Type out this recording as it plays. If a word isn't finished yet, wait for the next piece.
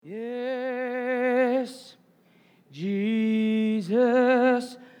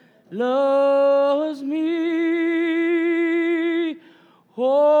loves me.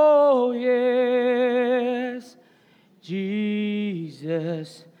 Oh, yes,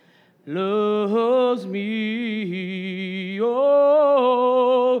 Jesus loves me.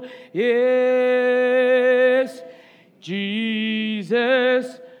 Oh, yes,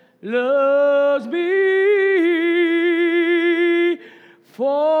 Jesus loves me.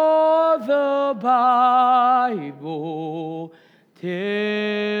 For the Bible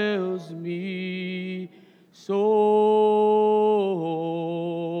tells me so.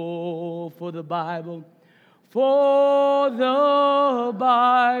 For the Bible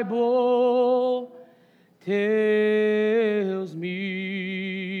tells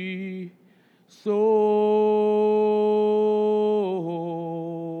me so.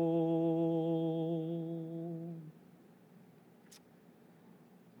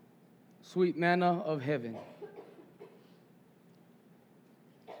 Sweet manna of heaven,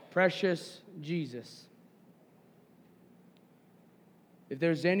 precious Jesus, if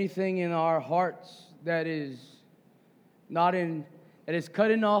there's anything in our hearts that is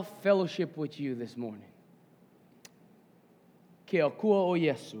cutting off fellowship with you this morning, ke akua o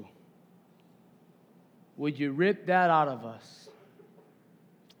Yesu, would you rip that out of us?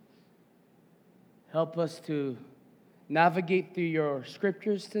 Help us to navigate through your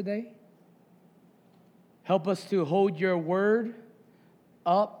scriptures today. Help us to hold your word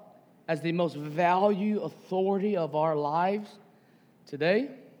up as the most valued authority of our lives today.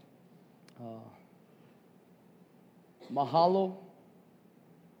 Mahalo.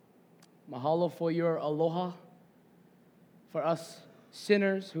 Mahalo for your aloha. For us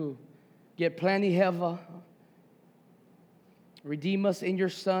sinners who get plenty heva. Redeem us in your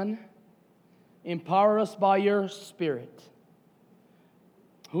Son. Empower us by your Spirit.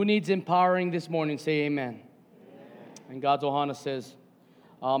 Who needs empowering this morning? Say amen. And God's Ohana says,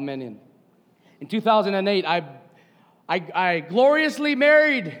 amen. In 2008, I gloriously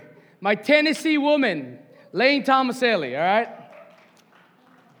married my Tennessee woman, Lane Thomaselli, all right?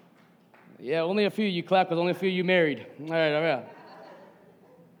 Yeah, only a few of you clap because only a few of you married. All right.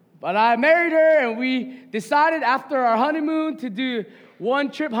 But I married her, and we decided after our honeymoon to do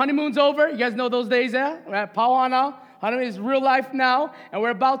one trip. Honeymoon's over. You guys know those days, yeah? We're at Pauana. Honeymoon is real life now, and we're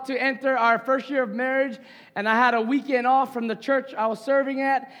about to enter our first year of marriage, and I had a weekend off from the church I was serving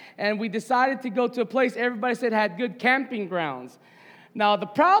at, and we decided to go to a place everybody said had good camping grounds. Now, the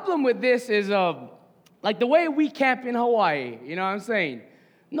problem with this is, like the way we camp in Hawaii, you know what I'm saying?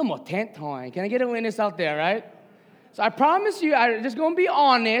 No more tent, Hawaii. Can I get a witness out there, right? So I promise you, I'm just going to be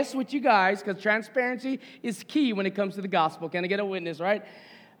honest with you guys, because transparency is key when it comes to the gospel. Can I get a witness, right?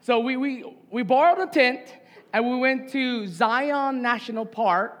 So we borrowed a tent, and we went to Zion National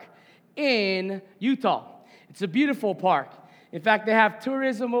Park in Utah. It's a beautiful park. In fact, they have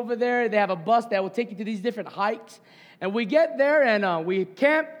tourism over there. They have a bus that will take you to these different hikes. And we get there, and we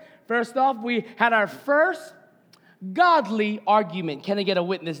camp. First off, we had our first godly argument. Can I get a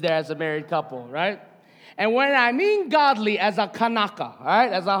witness there as a married couple, right? And when I mean godly, as a Kanaka, all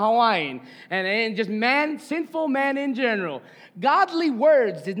right, as a Hawaiian, and just sinful man in general, godly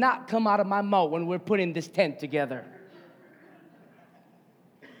words did not come out of my mouth when we're putting this tent together.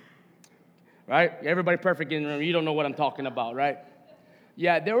 Right? Everybody perfect in the room. You don't know what I'm talking about, right?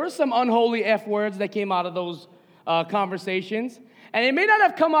 Yeah, there were some unholy F words that came out of those conversations. And it may not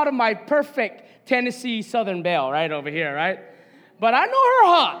have come out of my perfect Tennessee Southern Belle right over here, right? But I know her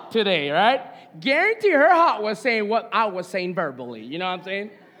heart today, right? Guarantee her heart was saying what I was saying verbally. You know what I'm saying?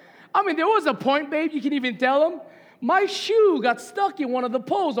 I mean, there was a point, babe, you can even tell them. My shoe got stuck in one of the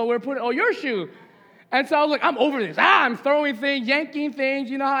poles, your shoe. And so I was like, I'm over this. I'm throwing things, yanking things,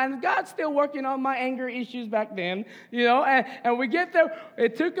 you know, and God's still working on my anger issues back then, you know, and we get there.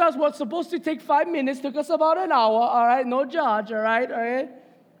 It took us what's supposed to take 5 minutes, took us about an hour, all right? No judge, all right?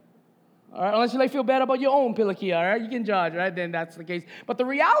 All right, unless you feel bad about your own pilaki, all right? You can judge, right? Then that's the case. But the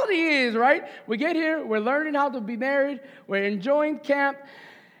reality is, right, we get here, we're learning how to be married, we're enjoying camp,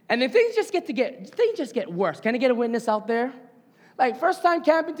 and then things just get worse. Can I get a witness out there? Like, first time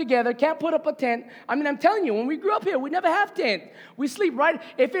camping together, can't put up a tent. I mean, I'm telling you, when we grew up here, we never have tent. We sleep right.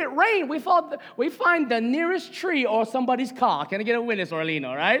 If it rained, we find the nearest tree or somebody's car. Can I get a witness,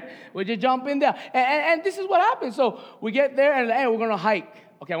 Orlino, right? We just jump in there. And this is what happens. So we get there, and hey, we're going to hike.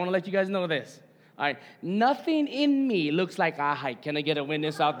 Okay, I want to let you guys know this. All right, nothing in me looks like I hike. Can I get a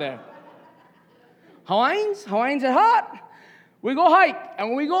witness out there? Hawaiians are hot. We go hike, and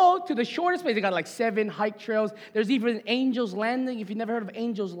when we go to the shortest place, they got like 7 hike trails. There's even Angel's Landing. If you've never heard of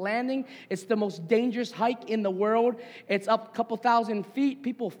Angel's Landing, it's the most dangerous hike in the world. It's up a couple thousand feet.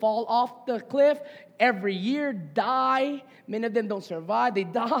 People fall off the cliff every year, die. Many of them don't survive. They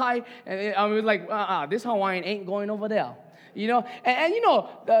die. And I was like, this Hawaiian ain't going over there. You know, and you know,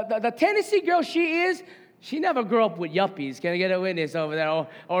 the Tennessee girl she never grew up with yuppies. Can I get a witness over there?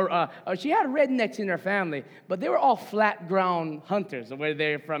 Or she had rednecks in her family, but they were all flat ground hunters where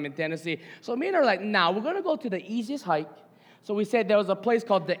they're from in Tennessee. So me and her were like, we're going to go to the easiest hike. So we said there was a place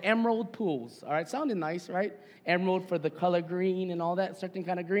called the Emerald Pools. All right, sounded nice, right? Emerald for the color green and all that, certain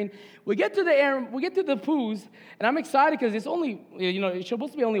kind of green. We get to the pools, and I'm excited because it's only, it's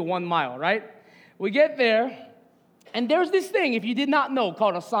supposed to be only 1 mile, right? We get there, and there's this thing, if you did not know,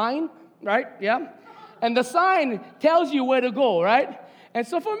 called a sign, right? Yeah. And the sign tells you where to go, right? And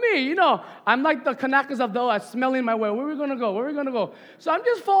so for me, I'm like the Kanakas of the smelling my way. Where are we going to go? Where are we going to go? So I'm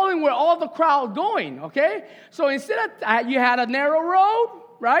just following where all the crowd going, okay? So instead of, you had a narrow road,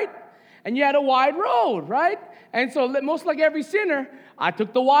 right? And you had a wide road, right? And so most like every sinner, I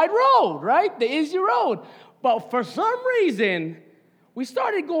took the wide road, right? The easy road. But for some reason, we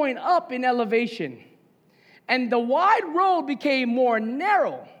started going up in elevation. And the wide road became more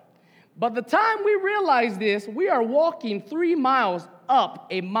narrow. But the time we realize this, we are walking 3 miles up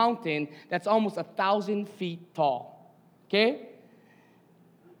a mountain that's almost 1,000 feet tall. Okay?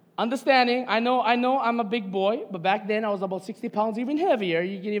 Understanding, I know I'm a big boy, but back then I was about 60 pounds, even heavier.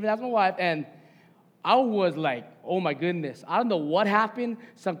 You can even ask my wife. And I was like, oh my goodness. I don't know what happened.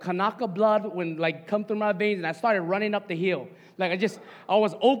 Some Kanaka blood come through my veins, and I started running up the hill. I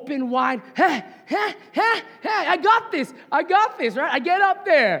was open wide. I got this, right? I get up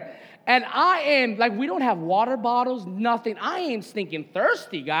there. And I am, we don't have water bottles, nothing. I am stinking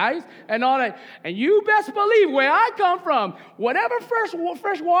thirsty, guys, and all that. And you best believe where I come from, whatever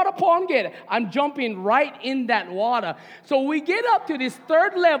fresh water pond get, I'm jumping right in that water. So we get up to this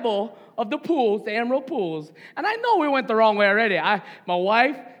 3rd level of the pools, the Emerald Pools, and I know we went the wrong way already. My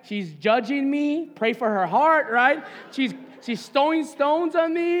wife, she's judging me. Pray for her heart, right? She's throwing stones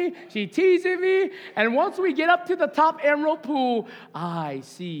on me. She's teasing me. And once we get up to the top Emerald Pool, I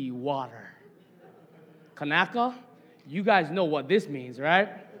see water. Kanaka, you guys know what this means, right?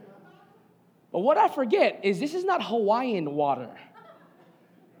 But what I forget is this is not Hawaiian water.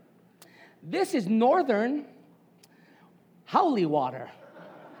 This is northern haole water.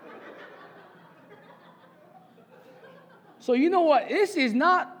 So you know what? This is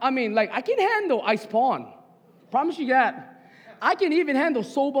not, I can handle ice pond. Promise you that. I can even handle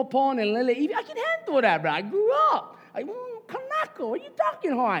soba pond and lele. I can handle that, bro. I grew up. Kanaka, what are you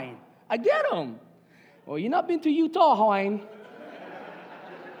talking, Hawaiian? I get them. Well, you not been to Utah, Hawaiian.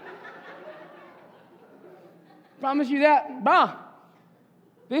 Promise you that. Bro,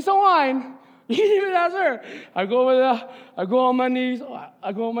 this Hawaiian, you didn't even ask her. I go over there, I go on my knees,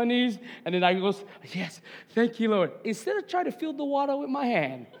 and then I go, yes, thank you, Lord. Instead of trying to fill the water with my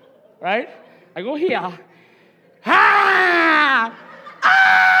hand, right? I go here. Ah!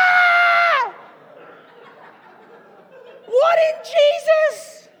 Ah! What in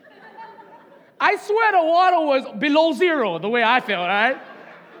Jesus? I swear the water was below 0, the way I felt, right?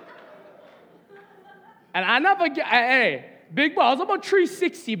 And I never, big boy, I was about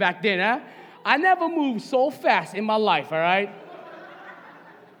 360 back then, huh? I never moved so fast in my life, all right?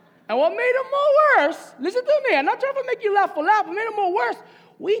 And what made it more worse, listen to me, I'm not trying to make you laugh for laugh, but made it more worse,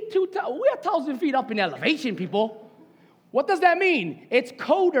 we're 1,000 feet up in elevation, people. What does that mean? It's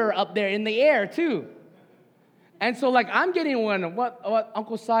colder up there in the air, too. And so, I'm getting what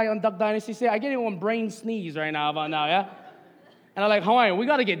Uncle Si on Duck Dynasty said, I'm getting one brain sneeze right now about now, yeah? And I'm like, Hawaiian, we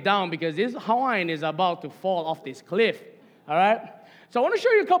got to get down because this Hawaiian is about to fall off this cliff, all right? So I want to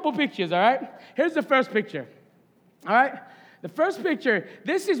show you a couple pictures, all right? Here's the first picture, all right? The first picture,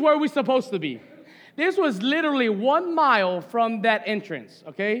 this is where we're supposed to be. This was literally 1 mile from that entrance,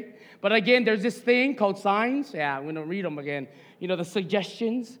 okay? But again, there's this thing called signs. Yeah, I'm going to read them again. The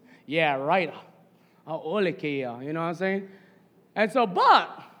suggestions. Yeah, right. You know what I'm saying? And so,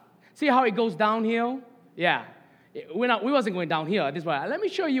 but, see how it goes downhill? Yeah. We wasn't going downhill this way. Let me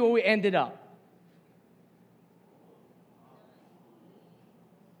show you where we ended up.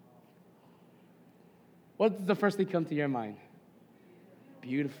 What's the first thing come to your mind?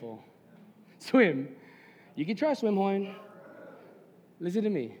 Beautiful. Swim. You can try swim, Hawaiian. Listen to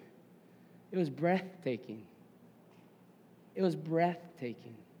me. It was breathtaking. It was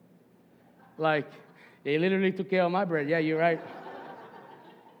breathtaking. They literally took care of my breath. Yeah, you're right.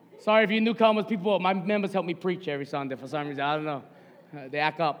 Sorry if you newcomers, people, my members help me preach every Sunday for some reason. I don't know. They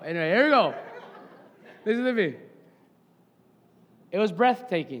act up. Anyway, here we go. Listen to me. It was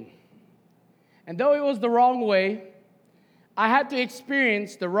breathtaking. And though it was the wrong way, I had to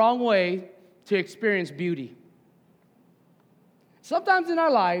experience the wrong way to experience beauty. Sometimes in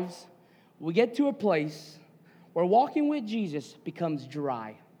our lives, we get to a place where walking with Jesus becomes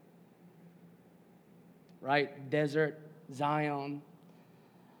dry. Right? Desert, Zion,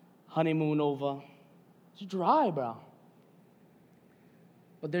 honeymoon over. It's dry, bro.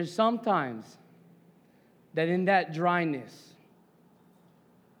 But there's sometimes that in that dryness,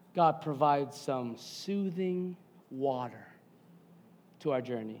 God provides some soothing water to our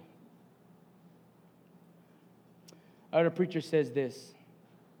journey. I heard a preacher says this.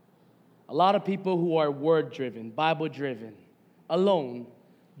 A lot of people who are word-driven, Bible-driven, alone,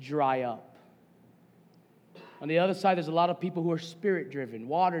 dry up. On the other side, there's a lot of people who are spirit-driven,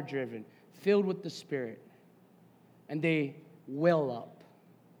 water-driven, filled with the Spirit, and they well up.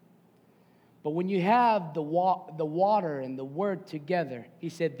 But when you have the water and the Word together, he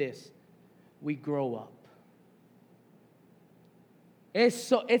said this, we grow up.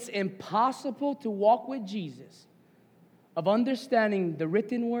 It's impossible to walk with Jesus of understanding the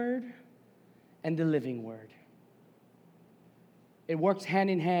written Word and the living Word. It works hand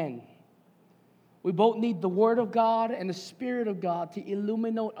in hand. We both need the Word of God and the Spirit of God to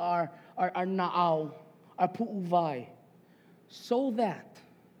illuminate our na'au, our pu'uvai, so that,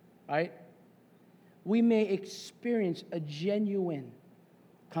 right, we may experience a genuine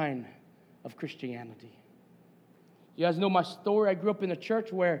kind of Christianity. You guys know my story. I grew up in a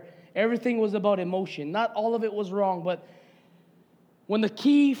church where everything was about emotion. Not all of it was wrong, but when the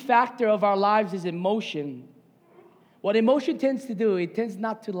key factor of our lives is emotion, what emotion tends to do, it tends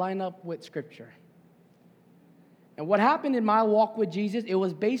not to line up with Scripture. And what happened in my walk with Jesus, it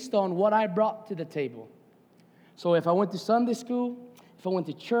was based on what I brought to the table. So if I went to Sunday school, if I went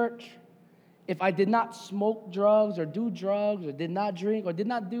to church, if I did not smoke drugs or do drugs or did not drink or did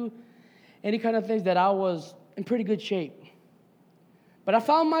not do any kind of things, that I was in pretty good shape. But I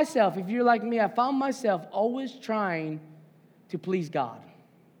found myself, if you're like me, I found myself always trying to please God.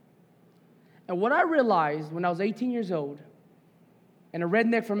 And what I realized when I was 18 years old, and a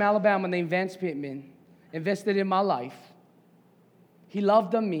redneck from Alabama named Vance Pittman invested in my life, he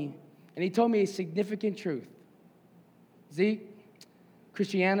loved on me, and he told me a significant truth. Zeke,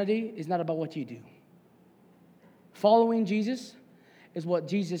 Christianity is not about what you do. Following Jesus is what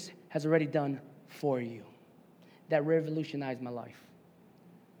Jesus has already done for you. That revolutionized my life.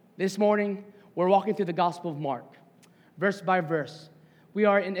 This morning, we're walking through the Gospel of Mark, verse by verse. We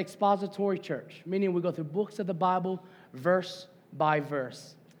are in expository church, meaning we go through books of the Bible, verse by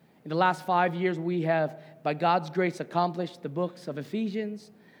verse. In the last 5 years, we have, by God's grace, accomplished the books of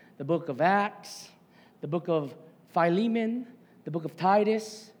Ephesians, the book of Acts, the book of Philemon, the book of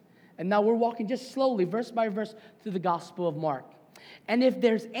Titus, and now we're walking just slowly, verse by verse, through the Gospel of Mark. And if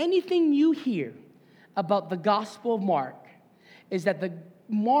there's anything you hear about the Gospel of Mark, is that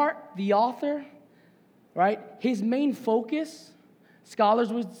Mark, the author, right, his main focus,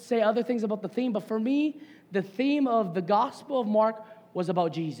 scholars would say other things about the theme, but for me, the theme of the Gospel of Mark was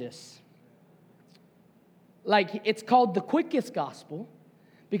about Jesus. Like, it's called the quickest gospel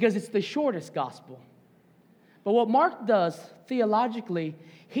because it's the shortest gospel. But what Mark does theologically,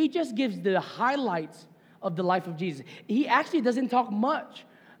 he just gives the highlights of the life of Jesus. He actually doesn't talk much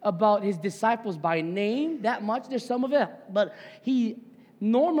about his disciples by name that much. There's some of it, but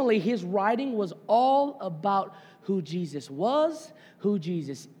normally his writing was all about who Jesus was, who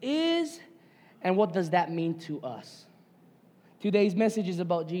Jesus is, and what does that mean to us. Today's message is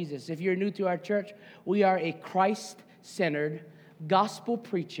about Jesus. If you're new to our church, we are a Christ-centered,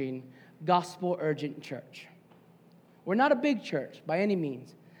 gospel-preaching, gospel-urgent church. We're not a big church by any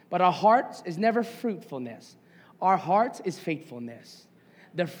means, but our hearts is never fruitfulness. Our hearts is faithfulness.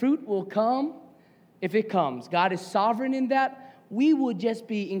 The fruit will come if it comes. God is sovereign in that. We would just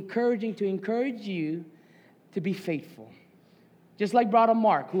be encouraging to encourage you to be faithful. Just like Brother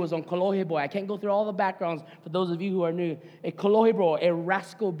Mark, who was on Kolohe Boy. I can't go through all the backgrounds for those of you who are new. A Kolohe Boy, a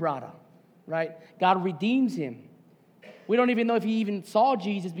rascal brother, right? God redeems him. We don't even know if he even saw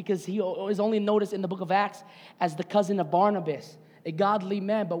Jesus because he is only noticed in the book of Acts as the cousin of Barnabas, a godly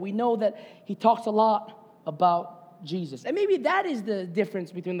man. But we know that he talks a lot about Jesus. And maybe that is the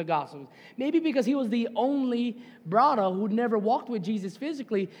difference between the Gospels. Maybe because he was the only brother who never walked with Jesus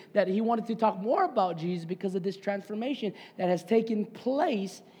physically, that he wanted to talk more about Jesus because of this transformation that has taken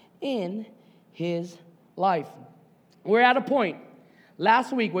place in his life. We're at a point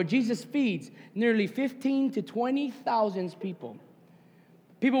last week where Jesus feeds nearly 15 to 20,000 people.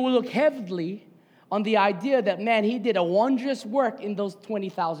 People will look heavily on the idea that, man, he did a wondrous work in those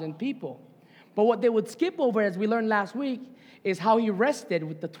 20,000 people. But what they would skip over, as we learned last week, is how he rested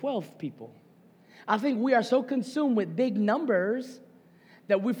with the 12 people. I think we are so consumed with big numbers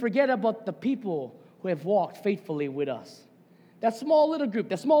that we forget about the people who have walked faithfully with us. That small little group,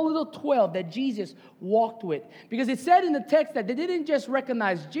 that small little 12 that Jesus walked with. Because it said in the text that they didn't just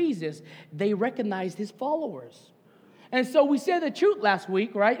recognize Jesus, they recognized his followers. And so we said the truth last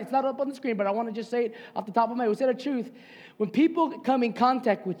week, right? It's not up on the screen, but I want to just say it off the top of my head. We said the truth. When people come in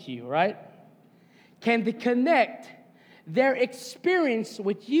contact with you, right, can they connect their experience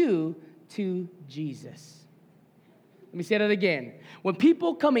with you to Jesus? Let me say that again. When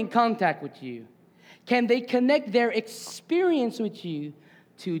people come in contact with you, can they connect their experience with you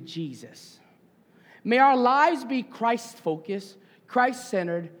to Jesus? May our lives be Christ-focused,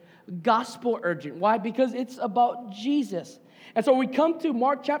 Christ-centered, gospel-urgent. Why? Because it's about Jesus. And so we come to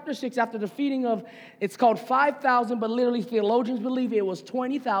Mark chapter 6 after the feeding of, it's called 5,000, but literally theologians believe it was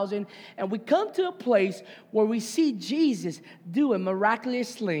 20,000. And we come to a place where we see Jesus do a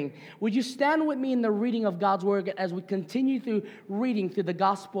miraculous thing. Would you stand with me in the reading of God's word as we continue through reading through the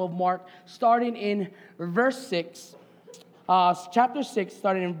Gospel of Mark, starting in verse 6, chapter 6,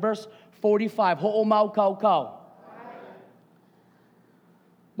 starting in verse 45. Ho'omau kau kau.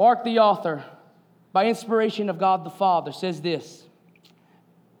 Mark, the author, by inspiration of God the Father, says this.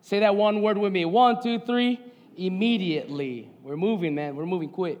 Say that one word with me. 1, 2, 3. Immediately. We're moving, man. We're moving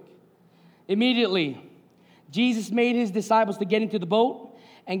quick. Immediately, Jesus made his disciples to get into the boat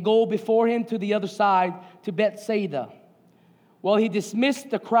and go before him to the other side to Bethsaida. Well, he dismissed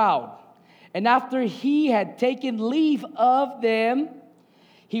the crowd. And after he had taken leave of them,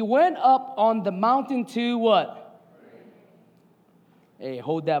 he went up on the mountain to what? Hey,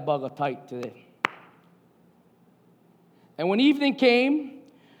 hold that bugger tight today. And when evening came,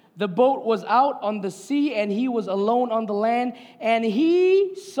 the boat was out on the sea, and he was alone on the land. And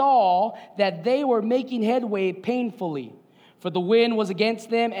he saw that they were making headway painfully, for the wind was against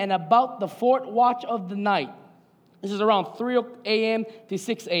them. And about the fourth watch of the night, this is around 3 a.m. to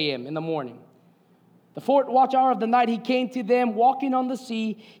 6 a.m. in the morning, the fourth watch hour of the night, he came to them walking on the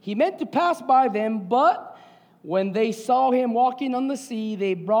sea. He meant to pass by them, but when they saw him walking on the sea,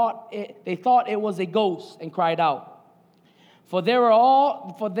 they thought it was a ghost and cried out. For they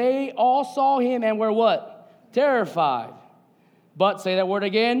all saw him and were what? Terrified. But, say that word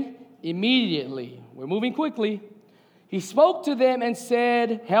again, immediately. We're moving quickly. He spoke to them and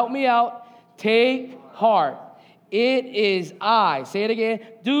said, help me out. Take heart. It is I. Say it again.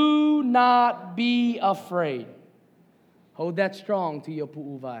 Do not be afraid. Hold that strong to your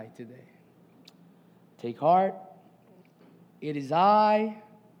pu'uvai today. Take heart. It is I,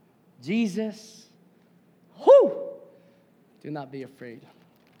 Jesus. Whoo! Do not be afraid.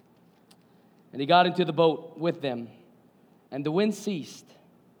 And he got into the boat with them, and the wind ceased,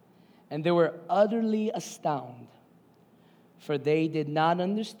 and they were utterly astounded, for they did not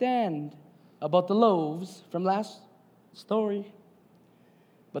understand about the loaves from last story.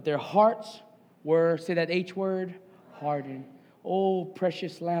 But their hearts were, say that H word, hardened. Oh,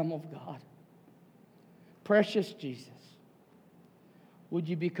 precious Lamb of God. Precious Jesus. Would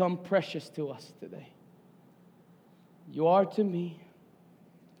you become precious to us today? You are to me.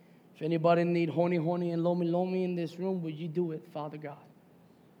 If anybody need honi and lomi in this room, would you do it, Father God?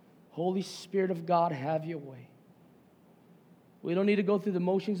 Holy Spirit of God, have your way. We don't need to go through the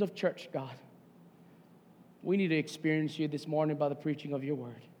motions of church, God. We need to experience you this morning by the preaching of your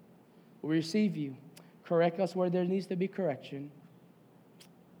word. We receive you. Correct us where there needs to be correction.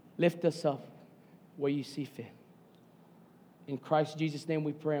 Lift us up where you see fit. In Christ Jesus' name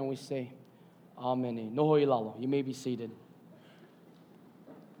we pray and we say, Amen. Noho ilalo. You may be seated.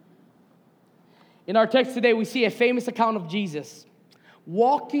 In our text today, we see a famous account of Jesus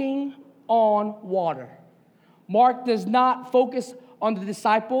walking on water. Mark does not focus on the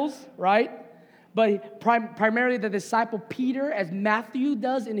disciples, right? But primarily the disciple Peter, as Matthew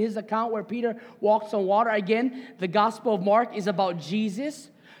does in his account where Peter walks on water. Again, the Gospel of Mark is about Jesus.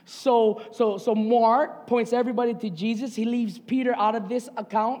 So Mark points everybody to Jesus. He leaves Peter out of this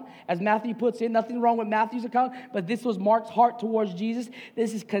account, as Matthew puts in. Nothing wrong with Matthew's account, but this was Mark's heart towards Jesus.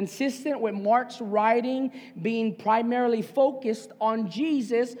 This is consistent with Mark's writing being primarily focused on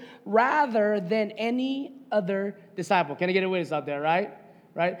Jesus rather than any other disciple. Can I get a witness out there, right?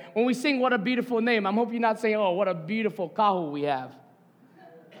 Right? When we sing What a Beautiful Name, I'm hoping you're not saying, oh, what a beautiful kahu we have.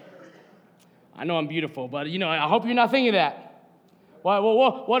 I know I'm beautiful, but, I hope you're not thinking that.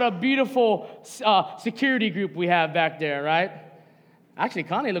 What a beautiful security group we have back there, right? Actually,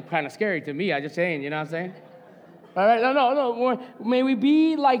 Connie looked kind of scary to me. I'm just saying, you know what I'm saying? All right, no. May we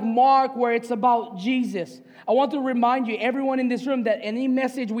be like Mark, where it's about Jesus. I want to remind you, everyone in this room, that any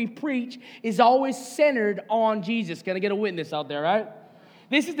message we preach is always centered on Jesus. Can I get a witness out there, right?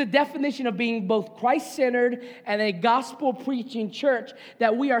 This is the definition of being both Christ-centered and a gospel-preaching church,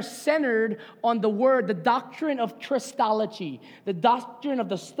 that we are centered on the word, the doctrine of Christology, the doctrine of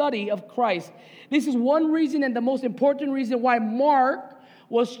the study of Christ. This is one reason, and the most important reason, why Mark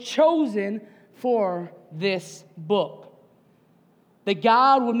was chosen for this book. That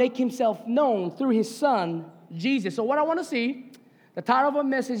God would make himself known through his son, Jesus. So what I want to see, the title of our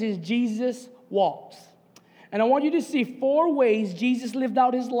message is Jesus Walks. And I want you to see 4 ways Jesus lived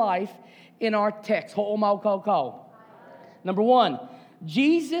out his life in our text. Number 1,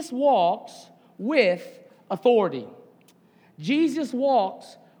 Jesus walks with authority. Jesus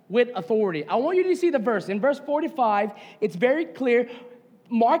walks with authority. I want you to see the verse. In verse 45, it's very clear.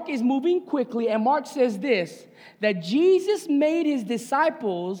 Mark is moving quickly, and Mark says this, that Jesus made his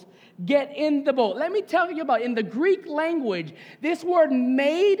disciples get in the boat. Let me tell you about, in the Greek language, this word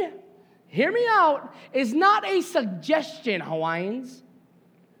made, hear me out, is not a suggestion, Hawaiians.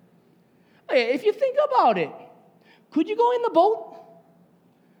 If you think about it, could you go in the boat?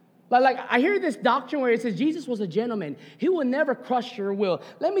 Like I hear this doctrine where it says Jesus was a gentleman. He will never crush your will.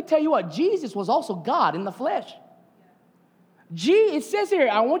 Let me tell you what, Jesus was also God in the flesh. It says here,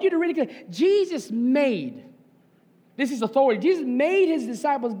 I want you to read it clearly. Jesus made, this is authority, Jesus made his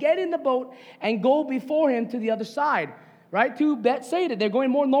disciples get in the boat and go before him to the other side, right? To Bethsaida. They're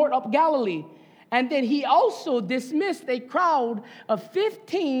going more north up Galilee. And then he also dismissed a crowd of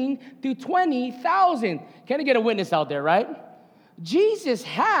 15 to 20,000. Can I get a witness out there, right? Jesus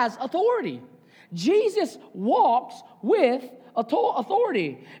has authority. Jesus walks with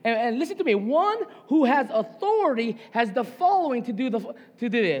authority. And listen to me. One who has authority has the following to do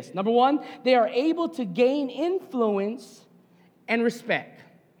this. Number 1, they are able to gain influence and respect.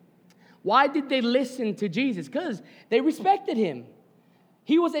 Why did they listen to Jesus? Because they respected him.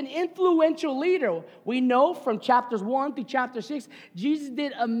 He was an influential leader. We know from chapters 1 to chapter 6, Jesus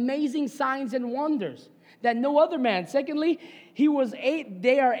did amazing signs and wonders that no other man. Secondly,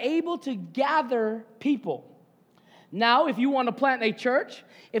 they are able to gather people. Now, if you want to plant a church,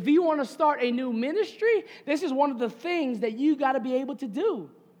 if you want to start a new ministry, this is one of the things that you got to be able to do,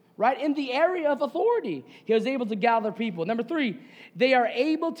 right? In the area of authority, he was able to gather people. Number 3, they are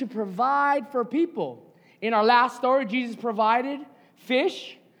able to provide for people. In our last story, Jesus provided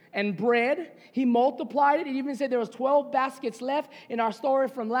fish and bread. He multiplied it. He even said there was 12 baskets left in our story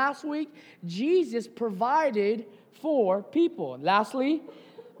from last week. Jesus provided for people. Lastly,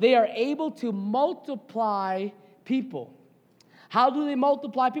 they are able to multiply people. How do they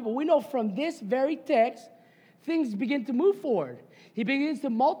multiply people? We know from this very text, things begin to move forward. He begins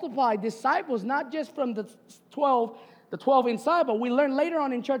to multiply disciples, not just from the 12 inside, but we learn later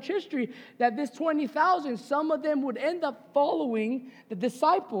on in church history that this 20,000, some of them would end up following the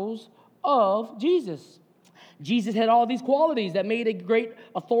disciples of Jesus. Jesus had all these qualities that made a great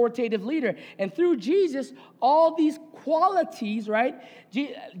authoritative leader. And through Jesus, all these qualities, right,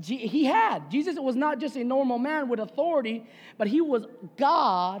 he had. Jesus was not just a normal man with authority, but he was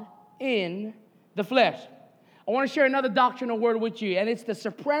God in the flesh. I want to share another doctrinal word with you, and it's the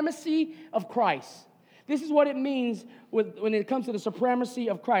supremacy of Christ. This is what it means when it comes to the supremacy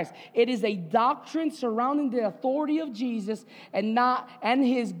of Christ. It is a doctrine surrounding the authority of Jesus and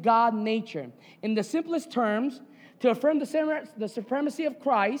his God nature. In the simplest terms, to affirm the supremacy of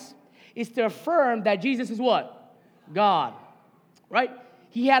Christ is to affirm that Jesus is what? God. Right?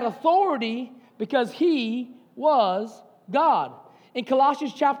 He had authority because he was God. In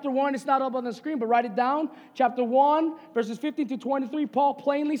Colossians chapter 1, it's not up on the screen, but write it down. Chapter 1, verses 15 to 23, Paul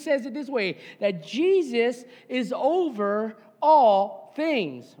plainly says it this way, that Jesus is over all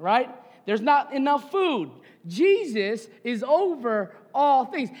things, right? There's not enough food. Jesus is over all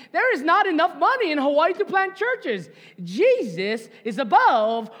things. There is not enough money in Hawaii to plant churches. Jesus is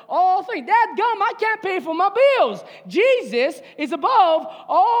above all things. Dadgum, I can't pay for my bills. Jesus is above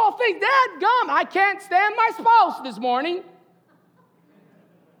all things. Dadgum, I can't stand my spouse this morning.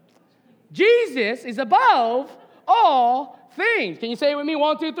 Jesus is above all things. Can you say it with me?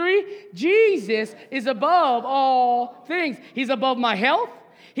 1, 2, 3. Jesus is above all things. He's above my health.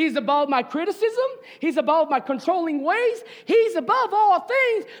 He's above my criticism. He's above my controlling ways. He's above all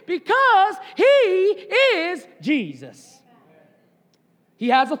things because he is Jesus. He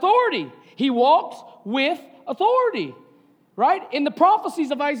has authority. He walks with authority. Right? In the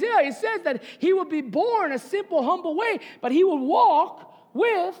prophecies of Isaiah, it says that he would be born a simple, humble way, but he would walk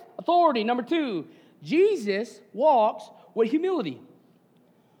with authority. Number 2, Jesus walks with humility.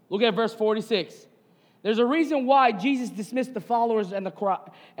 Look at verse 46. There's a reason why Jesus dismissed the followers and the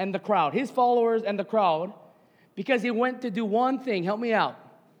crowd, his followers and the crowd, because he went to do one thing. Help me out.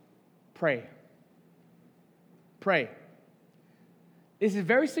 Pray. Pray. This is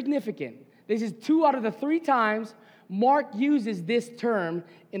very significant. This is 2 out of the 3 times Mark uses this term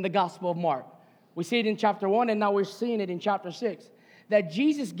in the Gospel of Mark. We see it in chapter 1, and now we're seeing it in chapter 6. That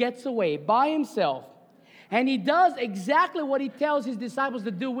Jesus gets away by himself, and he does exactly what he tells his disciples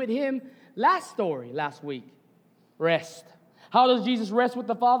to do with him last week. Rest. How does Jesus rest with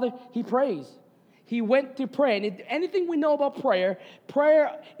the Father? He prays. He went to pray. And anything we know about prayer,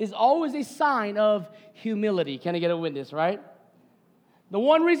 prayer is always a sign of humility. Can I get a witness, right? The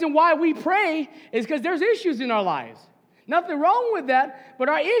one reason why we pray is because there's issues in our lives. Nothing wrong with that, but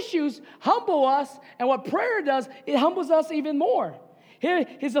our issues humble us, and what prayer does, it humbles us even more.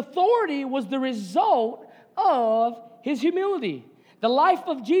 His authority was the result of his humility. The life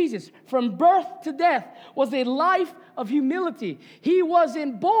of Jesus, from birth to death, was a life of humility. He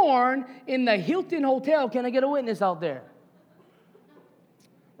wasn't born in the Hilton Hotel. Can I get a witness out there?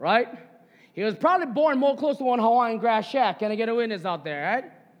 Right? He was probably born more close to one Hawaiian grass shack. Can I get a witness out there,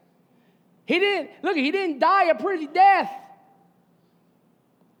 right? He didn't die a pretty death.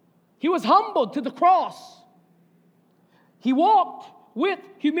 He was humbled to the cross. He walked with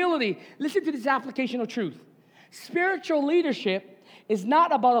humility. Listen to this application of truth. Spiritual leadership is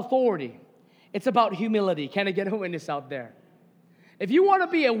not about authority. It's about humility. Can I get a witness out there? If you want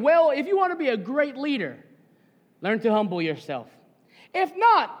to be a great leader, learn to humble yourself. If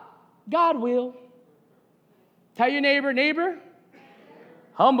not, God will. Tell your neighbor,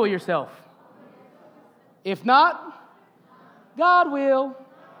 humble yourself. If not, God will.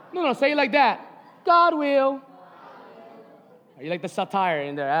 No, say it like that. God will. You like the satire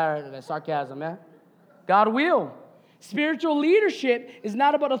in there, the sarcasm, man? God will. Spiritual leadership is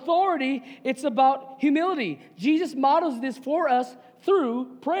not about authority, it's about humility. Jesus models this for us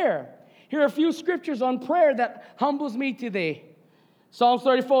through prayer. Here are a few scriptures on prayer that humbles me today. Psalms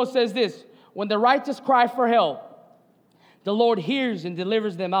 34 says this: when the righteous cry for help, the Lord hears and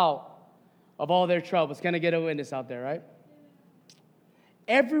delivers them out of all their troubles. Can I get a witness out there, right?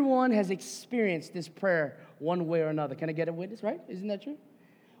 Everyone has experienced this prayer one way or another. Can I get a witness, right? Isn't that true?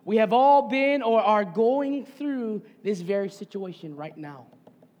 We have all been or are going through this very situation right now,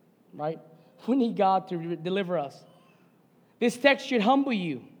 right? We need God to deliver us. This text should humble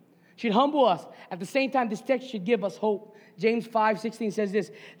you, should humble us. At the same time, this text should give us hope. James 5:16 says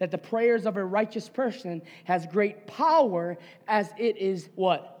this, that the prayers of a righteous person has great power as it is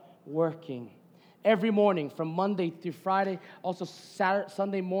what? Working. Every morning from Monday through Friday, also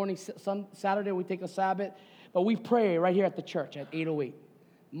Sunday morning, Saturday we take a Sabbath, but we pray right here at the church at 808.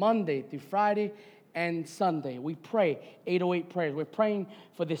 Monday through Friday and Sunday, we pray 808 prayers. We're praying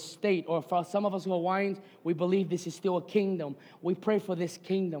for this state, or for some of us Hawaiians, we believe this is still a kingdom. We pray for this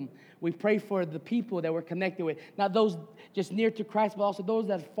kingdom. We pray for the people that we're connected with, not those just near to Christ, but also those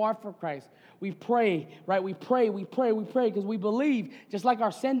that are far from Christ. We pray, right? We pray because we believe, just like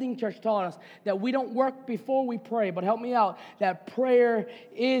our sending church taught us, that we don't work before we pray. But help me out, that prayer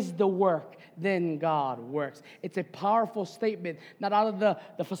is the work, then God works. It's a powerful statement, not out of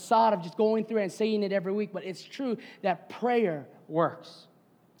the facade of just going through and saying it every week, but it's true that prayer works.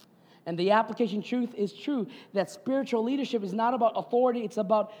 And the application truth is true, that spiritual leadership is not about authority, it's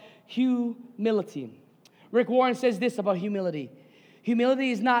about humility. Rick Warren says this about humility.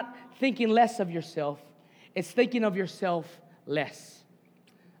 Humility is not thinking less of yourself, it's thinking of yourself less.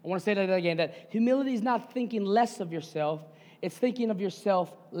 I want to say that again, that humility is not thinking less of yourself, it's thinking of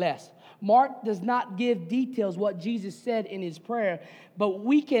yourself less. Mark does not give details what Jesus said in his prayer, but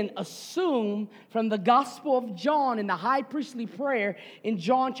we can assume from the Gospel of John in the high priestly prayer in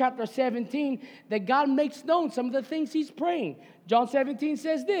John chapter 17 that God makes known some of the things he's praying. John 17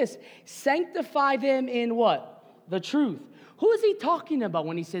 says this, sanctify them in what? The truth. Who is he talking about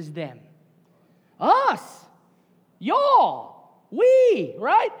when he says them? Us. Y'all. We,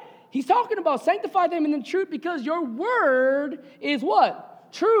 right? He's talking about sanctify them in the truth because your word is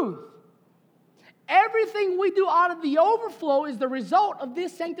what? Truth. Everything we do out of the overflow is the result of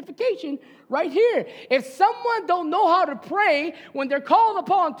this sanctification right here. If someone don't know how to pray when they're called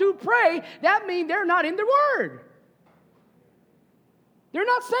upon to pray, that means they're not in the word. They're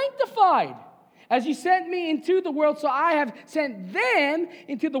not sanctified. As you sent me into the world, so I have sent them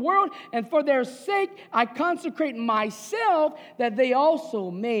into the world, and for their sake I consecrate myself, that they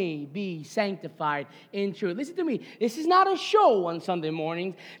also may be sanctified in truth. Listen to me. This is not a show on Sunday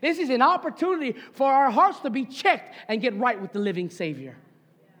mornings. This is an opportunity for our hearts to be checked and get right with the living Savior.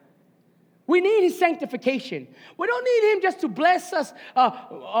 We need his sanctification. We don't need him just to bless us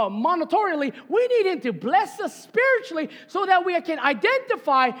monetarily. We need him to bless us spiritually so that we can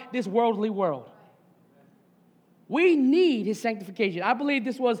identify this worldly world. We need his sanctification. I believe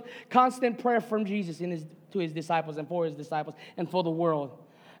this was constant prayer from Jesus to his disciples and for his disciples and for the world.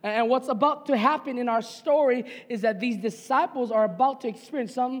 And what's about to happen in our story is that these disciples are about to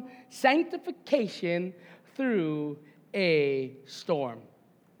experience some sanctification through a storm,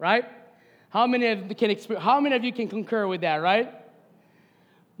 right? How many of you can concur with that, right?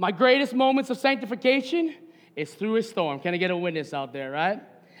 My greatest moments of sanctification is through a storm. Can I get a witness out there, right?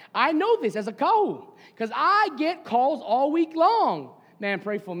 I know this as a Kahu because I get calls all week long. Man,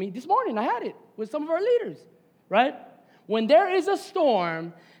 pray for me. This morning I had it with some of our leaders, right? When there is a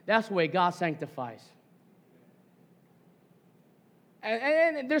storm, that's where God sanctifies.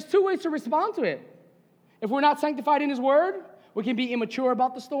 And there's two ways to respond to it. If we're not sanctified in his word, we can be immature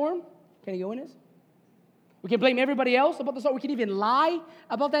about the storm. Can you go in this? We can blame everybody else about the storm. We can even lie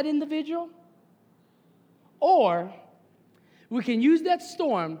about that individual. Or we can use that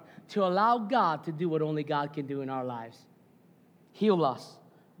storm to allow God to do what only God can do in our lives. Heal us,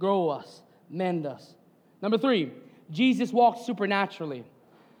 grow us, mend us. Number 3, Jesus walked supernaturally.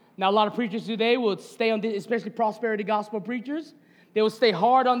 Now, a lot of preachers today will stay on this, especially prosperity gospel preachers. They will stay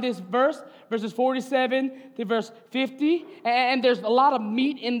hard on this verse, verses 47 to verse 50. And there's a lot of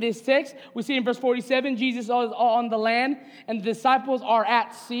meat in this text. We see in verse 47, Jesus is on the land, and the disciples are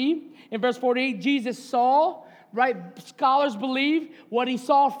at sea. In verse 48, Jesus saw, right? Scholars believe what he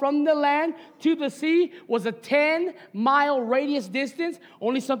saw from the land to the sea was a 10-mile radius distance.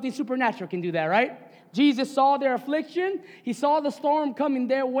 Only something supernatural can do that, right? Jesus saw their affliction. He saw the storm coming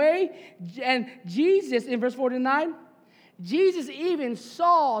their way. And Jesus, in verse 49, Jesus even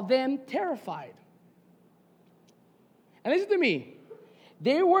saw them terrified. And listen to me.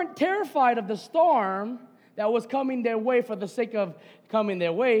 They weren't terrified of the storm that was coming their way for the sake of coming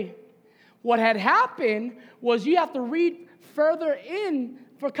their way. What had happened was you have to read further in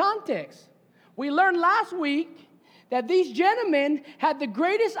for context. We learned last week that these gentlemen had the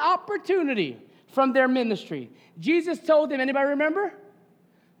greatest opportunity from their ministry. Jesus told them, anybody remember?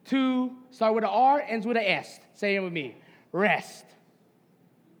 To start with an R, ends with an S. Say it with me. Rest.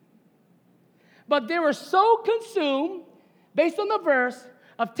 But they were so consumed, based on the verse,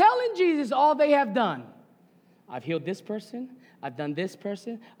 of telling Jesus all they have done. I've healed this person. I've done this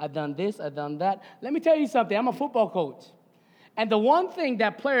person. I've done this. I've done that. Let me tell you something. I'm a football coach. And the one thing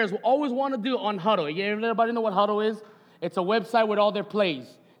that players will always want to do on Huddle, everybody know what Huddle is? It's a website with all their plays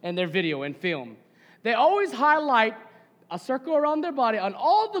and their video and film. They always highlight a circle around their body on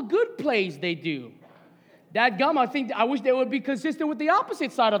all the good plays they do. I wish they would be consistent with the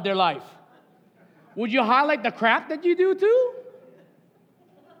opposite side of their life. Would you highlight the crap that you do too?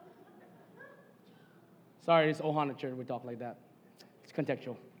 Sorry, it's Ohana Church. We talk like that. It's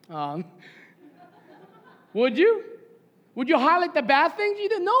contextual. Would you? Would you highlight the bad things you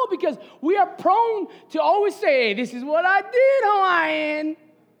did? No, because we are prone to always say, hey, this is what I did, Hawaiian.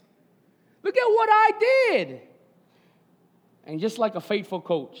 Look at what I did. And just like a faithful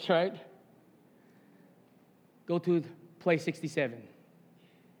coach, right? Go to play 67.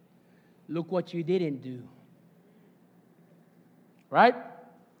 Look what you didn't do. Right?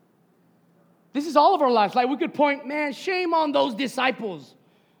 This is all of our lives. Like we could point, man, shame on those disciples.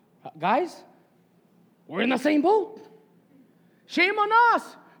 Guys, we're in the same boat. Shame on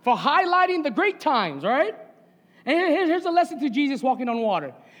us for highlighting the great times, right? And here's a lesson to Jesus walking on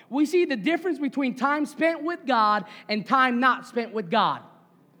water. We see the difference between time spent with God and time not spent with God.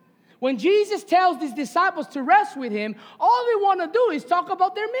 When Jesus tells his disciples to rest with him, all they want to do is talk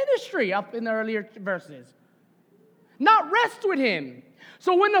about their ministry up in the earlier verses. Not rest with him.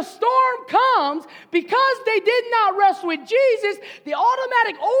 So when the storm comes, because they did not rest with Jesus, the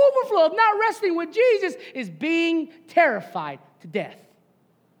automatic overflow of not resting with Jesus is being terrified to death.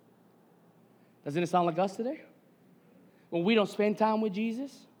 Doesn't it sound like us today? When we don't spend time with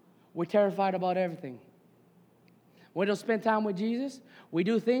Jesus, we're terrified about everything. When we don't spend time with Jesus, we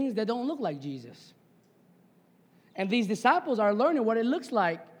do things that don't look like Jesus. And these disciples are learning what it looks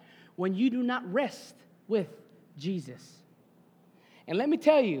like when you do not rest with Jesus. And let me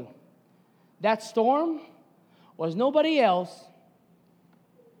tell you, that storm was nobody else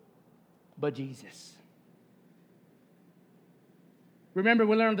but Jesus. Remember,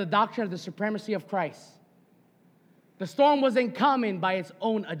 we learned the doctrine of the supremacy of Christ. The storm wasn't coming by its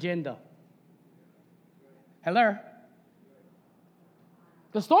own agenda. Hello?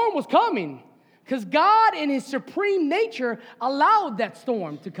 The storm was coming because God in his supreme nature allowed that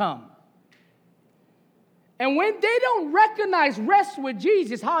storm to come. And when they don't recognize rest with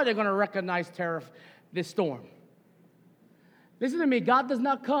Jesus, how are they going to recognize this storm? Listen to me. God does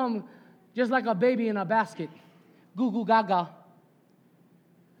not come just like a baby in a basket. Goo goo gaga.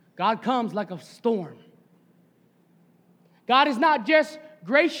 God comes like a storm. God is not just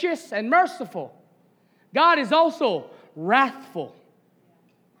gracious and merciful. God is also wrathful.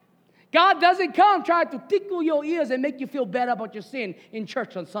 God doesn't come trying to tickle your ears and make you feel better about your sin in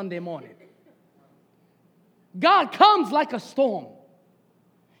church on Sunday morning. God comes like a storm.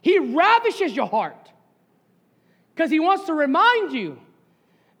 He ravishes your heart because he wants to remind you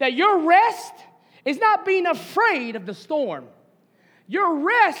that your rest is not being afraid of the storm. Your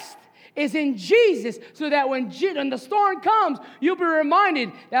rest is in Jesus, so that when the storm comes, you'll be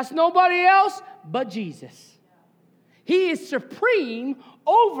reminded that's nobody else but Jesus. He is supreme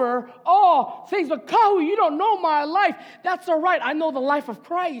over all things. But Kahu, you don't know my life. That's all right. I know the life of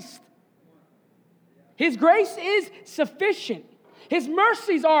Christ. His grace is sufficient. His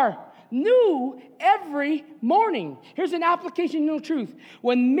mercies are new every morning. Here's an application of truth.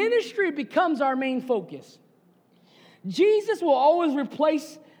 When ministry becomes our main focus, Jesus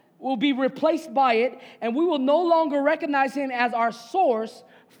will be replaced by it, and we will no longer recognize him as our source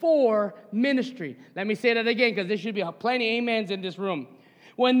for ministry. Let me say that again, because there should be plenty of amens in this room.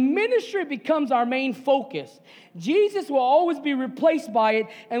 When ministry becomes our main focus, Jesus will always be replaced by it,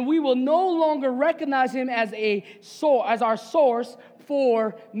 and we will no longer recognize him as our source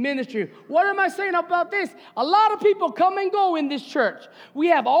for ministry. What am I saying about this? A lot of people come and go in this church. We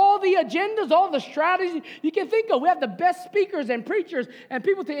have all the agendas, all the strategies you can think of. We have the best speakers and preachers and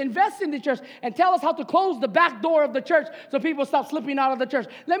people to invest in the church and tell us how to close the back door of the church so people stop slipping out of the church.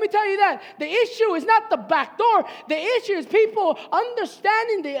 Let me tell you that the issue is not the back door. The issue is people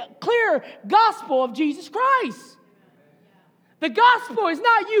understanding the clear gospel of Jesus Christ. The gospel is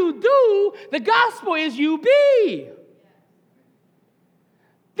not you do. The gospel is you be.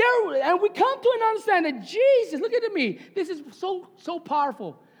 And we come to an understanding that Jesus, look at me. This is so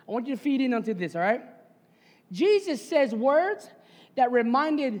powerful. I want you to feed in onto this, all right? Jesus says words that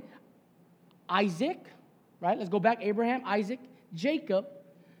reminded Isaac, right? Let's go back. Abraham, Isaac, Jacob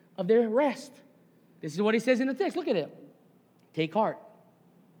of their rest. This is what he says in the text. Look at it. Take heart.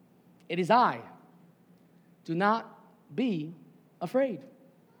 It is I. Do not be afraid.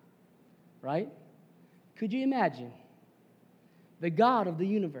 Right? Could you imagine? The God of the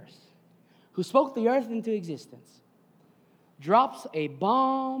universe, who spoke the earth into existence, drops a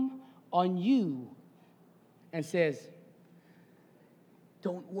bomb on you and says,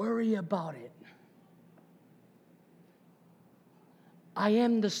 don't worry about it. I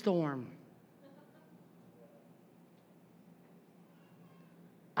am the storm.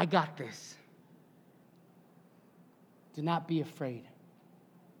 I got this. Do not be afraid.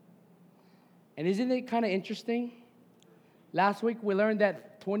 And isn't it kind of interesting? Last week, we learned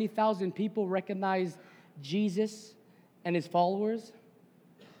that 20,000 people recognized Jesus and his followers.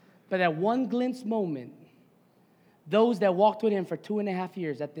 But at one glimpse moment, those that walked with him for 2.5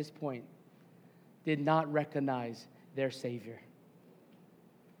 years at this point did not recognize their Savior.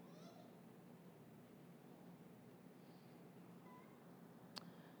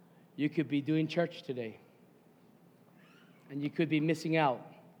 You could be doing church today, and you could be missing out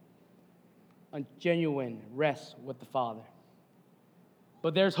on genuine rest with the Father.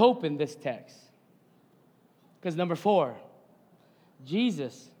 But there's hope in this text. Because number 4,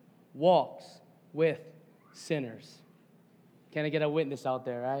 Jesus walks with sinners. Can I get a witness out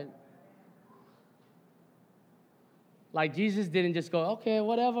there, right? Like Jesus didn't just go, okay,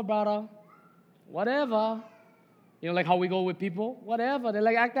 whatever, brother. Whatever. You know, like how we go with people? Whatever. They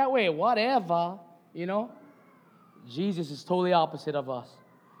like act that way. Whatever. You know? Jesus is totally opposite of us.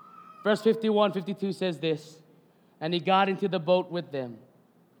 Verse 51, 52 says this. And he got into the boat with them.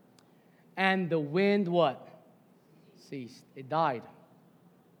 And the wind, what? Ceased. It died.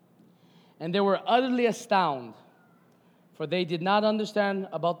 And they were utterly astounded, for they did not understand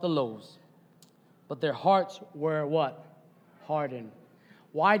about the loaves. But their hearts were what? Hardened.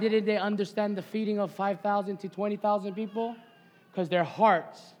 Why didn't they understand the feeding of 5,000 to 20,000 people? Because their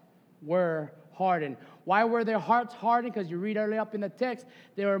hearts were hardened. Why were their hearts hardened? Because you read early up in the text,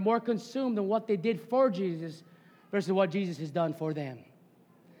 they were more consumed in what they did for Jesus versus what Jesus has done for them.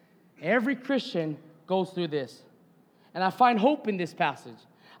 Every Christian goes through this. And I find hope in this passage.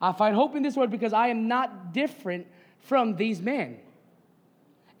 I find hope in this word because I am not different from these men.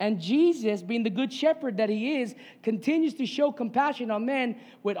 And Jesus, being the good shepherd that he is, continues to show compassion on men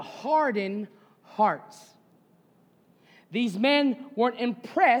with hardened hearts. These men weren't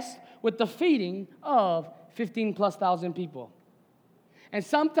impressed with the feeding of 15,000+ people. And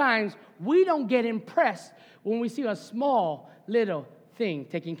sometimes we don't get impressed when we see a small little thing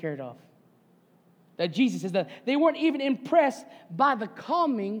taken care of. That Jesus says that they weren't even impressed by the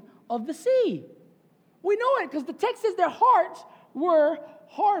calming of the sea. We know it because the text says their hearts were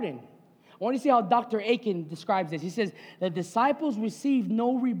hardened. I want you to see how Dr. Aiken describes this. He says, the disciples received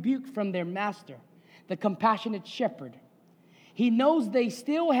no rebuke from their master, the compassionate shepherd. He knows they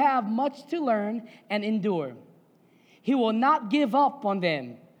still have much to learn and endure. He will not give up on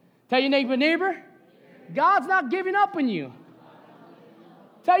them. Tell your neighbor, God's not giving up on you.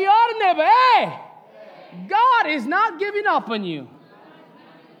 Tell your other neighbor, hey, God is not giving up on you.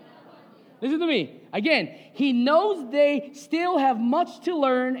 Listen to me. Again, he knows they still have much to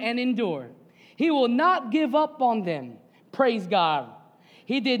learn and endure. He will not give up on them. Praise God.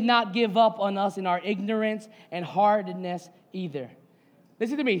 He did not give up on us in our ignorance and hardness either.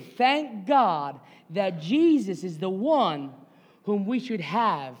 Listen to me. Thank God that Jesus is the one whom we should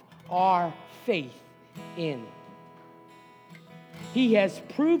have our faith in. He has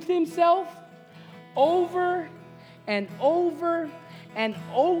proved himself over and over and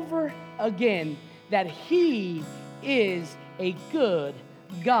over again that he is a good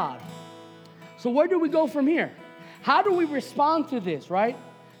God. So where do we go from here? How do we respond to this, right?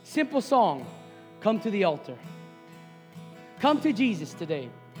 Simple song, come to the altar. Come to Jesus today.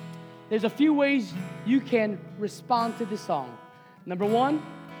 There's a few ways you can respond to this song. Number one,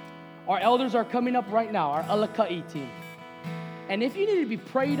 our elders are coming up right now, our Alaka'i team. And if you need to be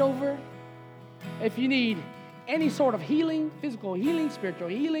prayed over, if you need any sort of healing, physical healing, spiritual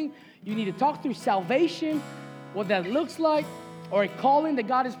healing, you need to talk through salvation, what that looks like, or a calling that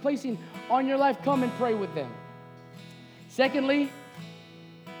God is placing on your life, come and pray with them. Secondly,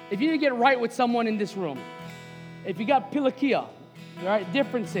 if you need to get right with someone in this room, if you got pilakia, right,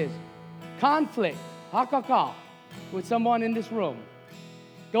 differences, conflict, hakaka, with someone in this room,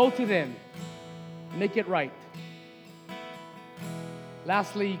 go to them, make it right.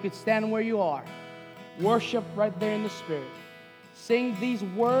 Lastly, you could stand where you are, worship right there in the Spirit. Sing these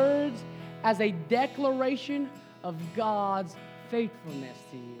words as a declaration of God's faithfulness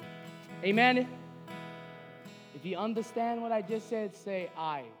to you. Amen? If you understand what I just said, say,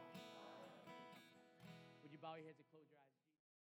 I.